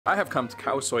I have come to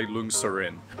KHAO SOI Lung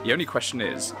Surin. The only question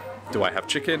is, do I have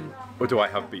chicken or do I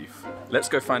have beef? Let's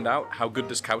go find out how good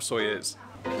this KHAO SOI is.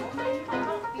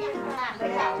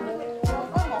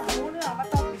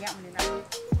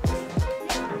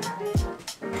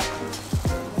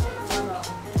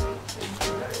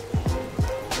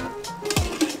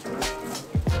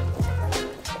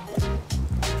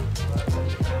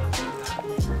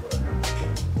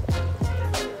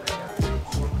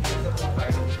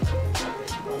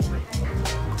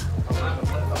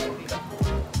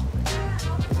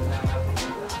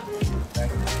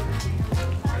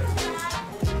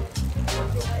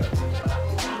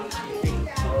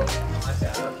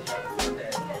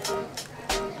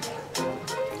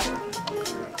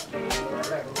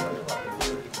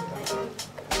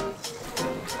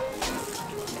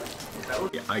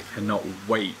 I cannot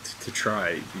wait to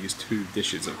try these two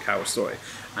dishes of KHAO SOI.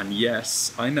 And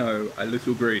yes, I know, a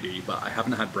little greedy, but I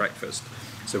haven't had breakfast.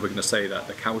 So we're going to say that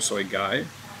the KHAO SOI guy,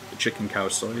 the chicken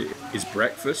KHAO SOI, is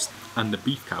breakfast, and the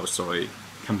beef KHAO SOI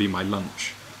can be my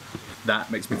lunch. That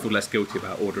makes me feel less guilty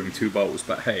about ordering two bowls,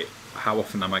 but hey, how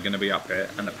often am I going to be up here?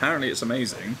 And apparently it's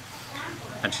amazing.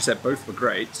 And she said both were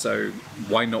great, so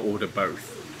why not order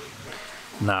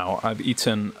both? Now, I've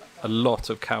eaten a lot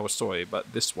of KHAO SOI,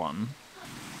 but this one,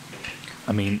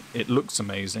 I mean, it looks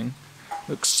amazing.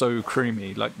 Looks so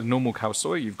creamy. Like the normal KHAO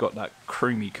SOI, you've got that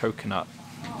creamy coconut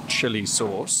chili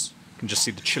sauce. You can just see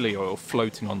the chili oil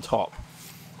floating on top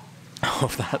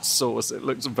of that sauce. It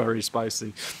looks very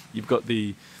spicy. You've got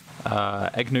the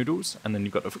egg noodles, and then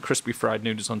you've got the crispy fried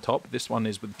noodles on top. This one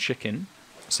is with chicken,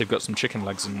 so you've got some chicken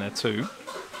legs in there too.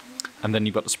 And then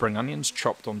you've got the spring onions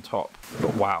chopped on top.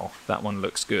 But wow, that one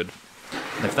looks good.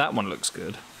 And if that one looks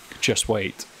good, just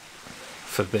wait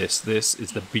for this. This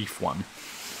is the beef one.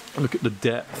 Look at the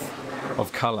depth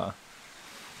of colour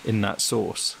in that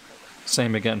sauce.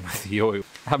 Same again with the oil.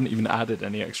 I haven't even added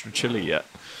any extra chili yet.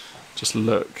 Just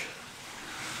look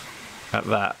at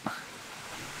that.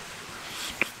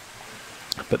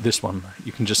 But this one,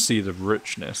 you can just see the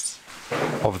richness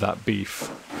of that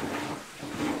beef.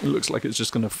 It looks like it's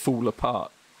just going to fall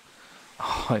apart.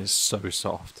 Oh, it's so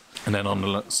soft. And then on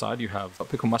the side you have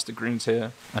pickled mustard greens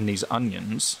here, and these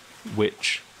onions,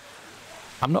 which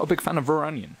I'm not a big fan of raw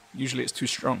onion. Usually it's too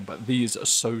strong, but these are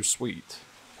so sweet.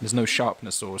 There's no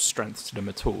sharpness or strength to them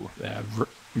at all. They're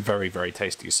very, very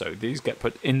tasty. So these get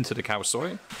put into the KHAO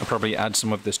SOI. I'll probably add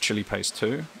some of this chili paste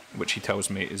too, which he tells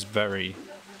me is very,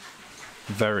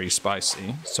 very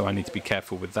spicy. So I need to be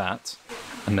careful with that.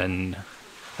 And then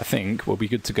I think we'll be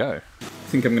good to go. I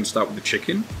think I'm going to start with the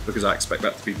chicken because I expect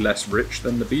that to be less rich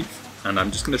than the beef. And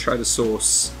I'm just going to try the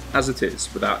sauce as it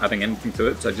is without adding anything to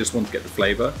it. So I just want to get the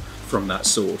flavour from that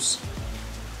sauce.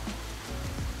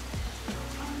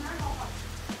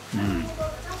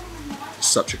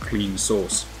 Such a clean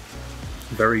sauce.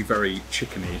 Very, very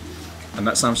chickeny. And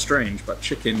that sounds strange, but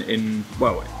chicken in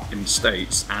the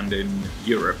States and in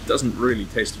Europe doesn't really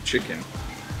taste of chicken.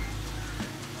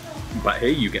 But here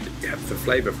you get the depth of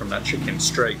flavour from that chicken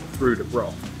straight through the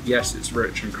broth. Yes, it's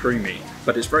rich and creamy,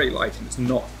 but it's very light and it's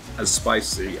not as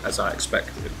spicy as I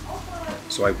expected.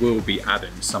 So I will be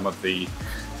adding some of the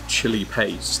chili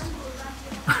paste,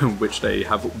 which they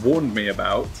have warned me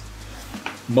about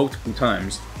multiple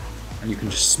times, and you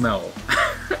can just smell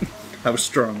how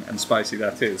strong and spicy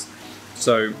that is.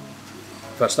 So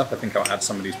first up, I think I'll add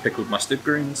some of these pickled mustard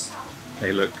greens.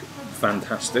 They look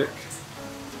fantastic.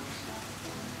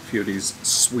 A few of these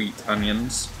sweet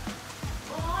onions,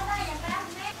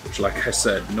 which, like I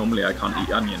said, normally I can't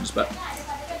eat onions, but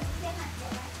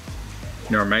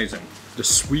they're amazing. The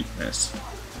sweetness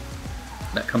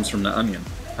that comes from the onion.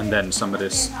 And then some of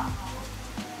this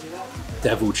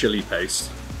devil chili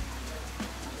paste.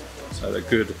 So a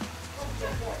good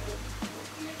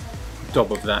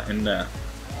dob of that in there.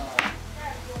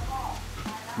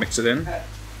 Mix it in. Get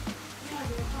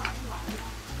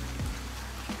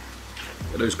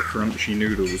those crunchy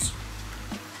noodles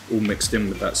all mixed in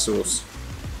with that sauce.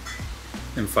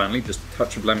 And finally, just a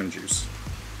touch of lemon juice.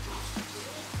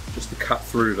 Just to cut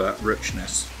through that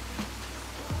richness.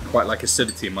 I quite like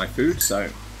acidity in my food, so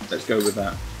let's go with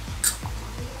that.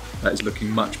 That is looking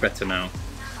much better now.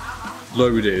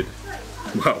 Loaded,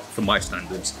 well, for my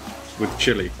standards, with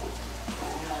chili.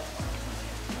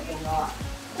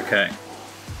 Okay.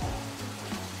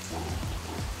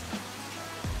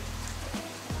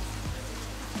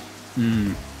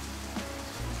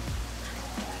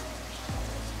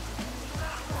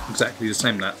 Exactly the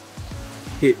same, that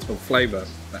hit of flavour,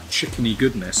 that chickeny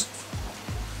goodness,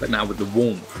 but now with the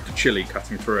warmth of the chili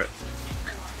cutting through it,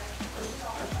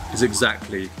 is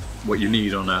exactly what you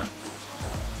need on a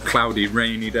cloudy,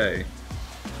 rainy day.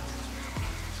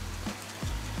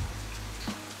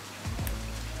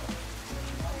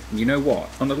 You know what?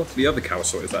 On a lot of the other khao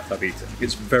sois that I've eaten,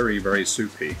 it's very, very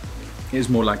soupy. It's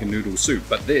more like a noodle soup,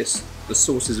 but this, the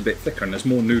sauce is a bit thicker and there's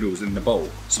more noodles in the bowl.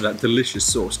 So that delicious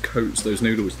sauce coats those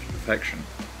noodles to perfection.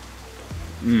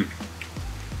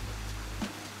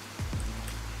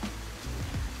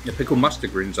 The pickled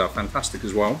mustard greens are fantastic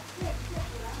as well.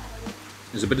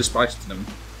 There's a bit of spice to them,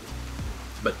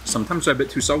 but sometimes they're a bit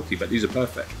too salty, but these are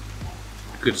perfect.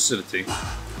 Good acidity.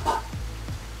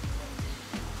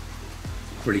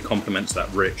 Really complements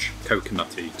that rich,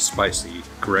 coconutty, spicy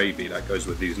gravy that goes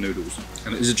with these noodles.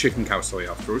 And it is a chicken khao soi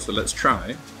after all, so let's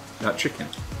try that chicken.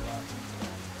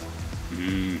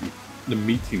 The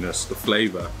meatiness, the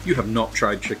flavour. You have not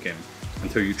tried chicken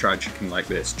until you try chicken like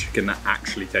this. Chicken that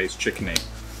actually tastes chickeny.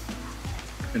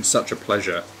 It's such a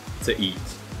pleasure to eat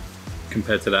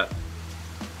compared to that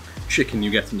chicken you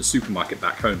get in the supermarket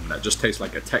back home that just tastes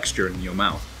like a texture in your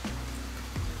mouth.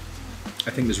 I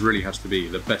think this really has to be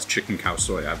the best chicken khao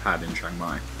soi I've had in Chiang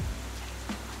Mai.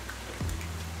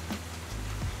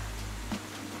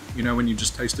 You know when you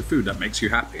just taste a food that makes you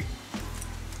happy?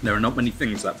 There are not many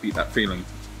things that beat that feeling.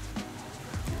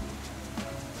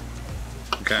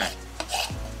 Okay.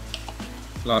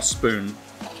 Last spoon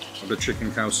of the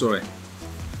chicken khao soi.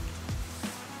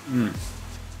 I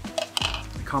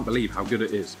can't believe how good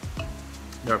it is.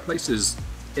 There are places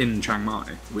in Chiang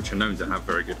Mai which are known to have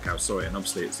very good khao soi, and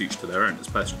obviously it's each to their own, it's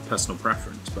personal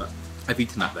preference, but I've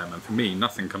eaten at them and for me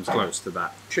nothing comes close to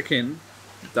that. Chicken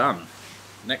done.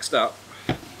 Next up,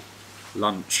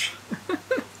 lunch.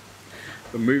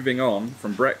 We're moving on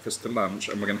from breakfast to lunch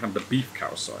and we're going to have the beef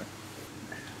khao soi.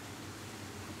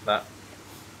 That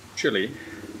chili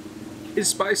is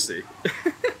spicy.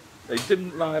 They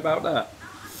didn't lie about that.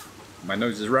 My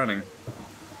nose is running,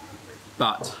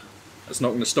 but that's not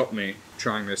going to stop me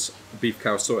trying this beef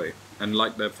khao soi. And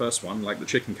like the first one, like the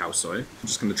chicken khao soi, I'm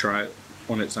just going to try it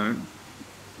on its own.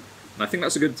 And I think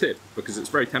that's a good tip because it's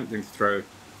very tempting to throw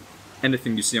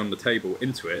anything you see on the table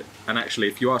into it. And actually,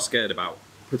 if you are scared about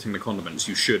putting the condiments,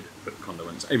 you should put the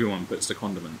condiments. Everyone puts the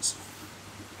condiments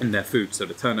in their food, so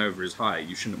the turnover is high.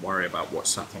 You shouldn't worry about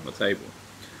what's sat on the table.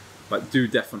 But do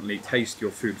definitely taste your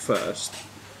food first.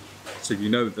 So you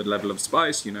know the level of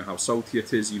spice, you know how salty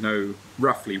it is, you know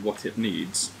roughly what it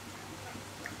needs.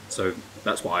 So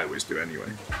that's what I always do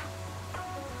anyway.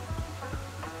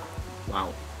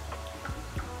 Wow.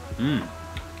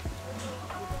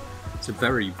 It's a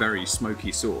very, very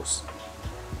smoky sauce.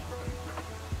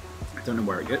 I don't know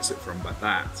where it gets it from, but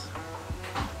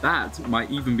that might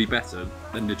even be better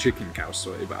than the chicken khao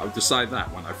soi, but I'll decide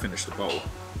that when I finish the bowl.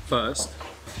 First,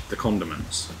 the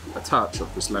condiments. A touch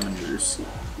of this lemon juice.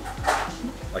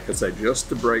 Like I say, just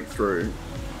to break through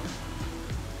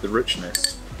the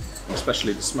richness,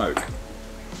 especially the smoke.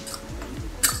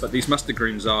 But these mustard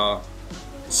greens are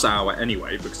sour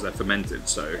anyway because they're fermented,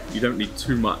 so you don't need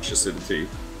too much acidity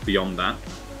beyond that.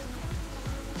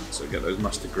 So get those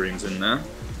mustard greens in there.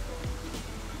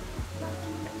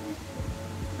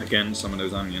 Again, some of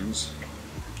those onions.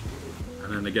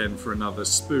 And then again for another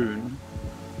spoon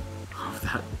of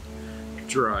that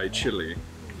dry chili.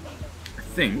 I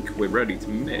think we're ready to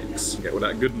mix. Get all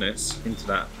that goodness into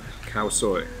that khao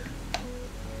soi.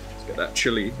 Let's get that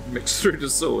chili mixed through the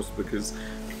sauce because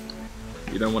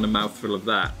you don't want a mouthful of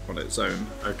that on its own.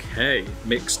 Okay,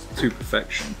 mixed to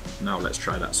perfection. Now let's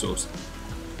try that sauce.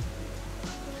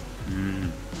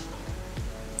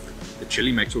 The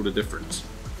chili makes all the difference.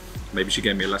 Maybe she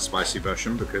gave me a less spicy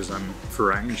version because I'm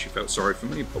Phra and she felt sorry for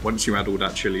me, but once you add all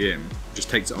that chili in, it just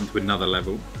takes it onto another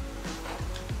level.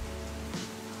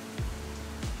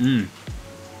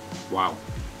 Wow.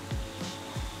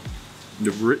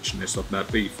 The richness of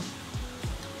that beef.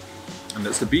 And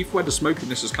that's the beef where the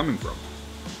smokiness is coming from.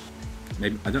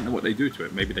 Maybe, I don't know what they do to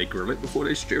it. Maybe they grill it before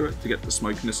they stew it to get the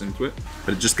smokiness into it,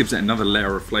 but it just gives it another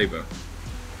layer of flavour.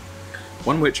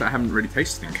 One which I haven't really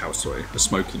tasted in khao soi, the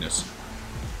smokiness.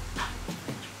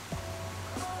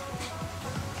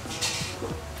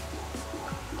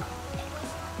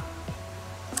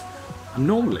 I'm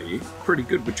normally pretty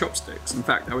good with chopsticks. In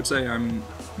fact, I would say I'm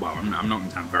not going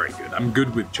to sound very good. I'm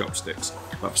good with chopsticks,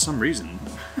 but for some reason,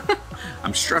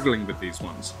 I'm struggling with these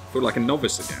ones. I feel like a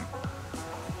novice again.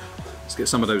 Let's get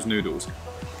some of those noodles.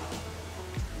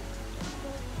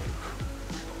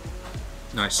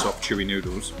 Nice soft chewy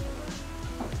noodles.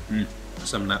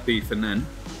 Some of that beef and then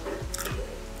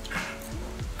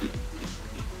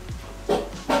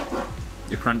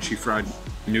the crunchy fried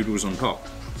noodles on top.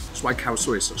 That's why khao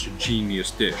soi is such a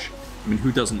genius dish. I mean,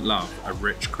 who doesn't love a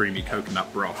rich, creamy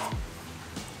coconut broth?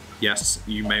 Yes,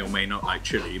 you may or may not like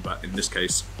chili, but in this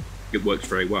case, it works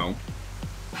very well.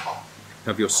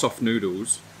 Have your soft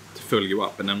noodles to fill you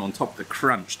up. And then on top, the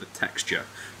crunch, the texture.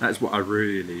 That is what I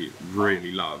really,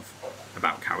 really love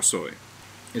about khao soi.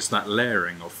 It's that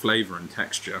layering of flavour and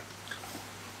texture.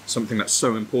 Something that's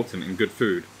so important in good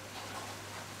food.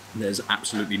 That is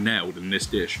absolutely nailed in this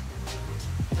dish.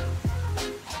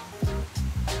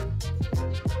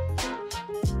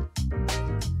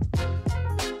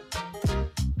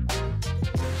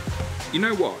 You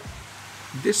know what?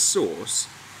 This sauce,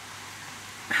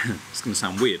 it's going to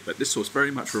sound weird, but this sauce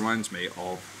very much reminds me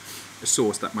of a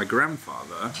sauce that my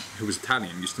grandfather, who was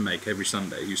Italian, used to make every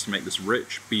Sunday. He used to make this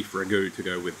rich beef ragu to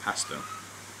go with pasta.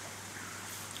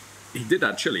 He did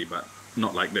add chili, but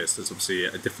not like this. There's obviously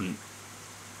a different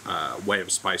way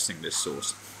of spicing this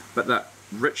sauce. But that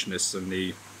richness and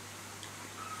the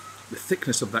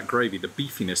thickness of that gravy, the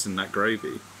beefiness in that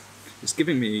gravy, is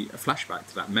giving me a flashback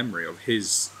to that memory of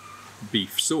his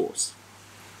beef sauce,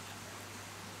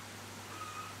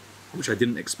 which I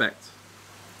didn't expect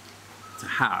to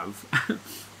have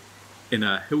in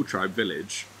a hill tribe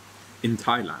village in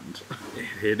Thailand.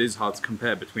 It is hard to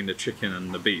compare between the chicken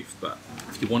and the beef, but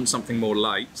if you want something more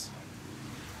light,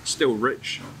 still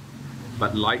rich,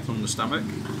 but light on the stomach,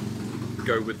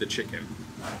 go with the chicken.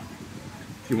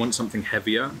 If you want something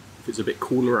heavier, if it's a bit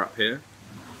cooler up here,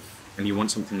 and you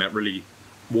want something that really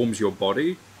warms your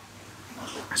body,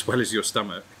 as well as your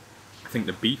stomach, I think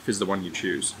the beef is the one you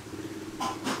choose.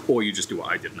 Or you just do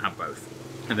what I did and have both,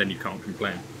 and then you can't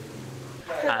complain.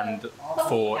 And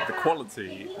for the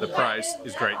quality, the price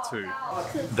is great too.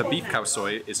 The beef khao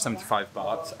soi is 75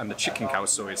 baht and the chicken khao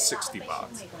soi is 60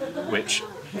 baht, which,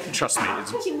 trust me,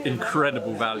 is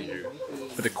incredible value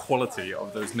for the quality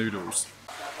of those noodles.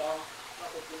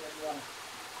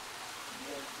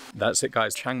 That's it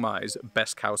guys, Chiang Mai's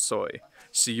best khao soi.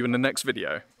 See you in the next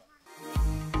video.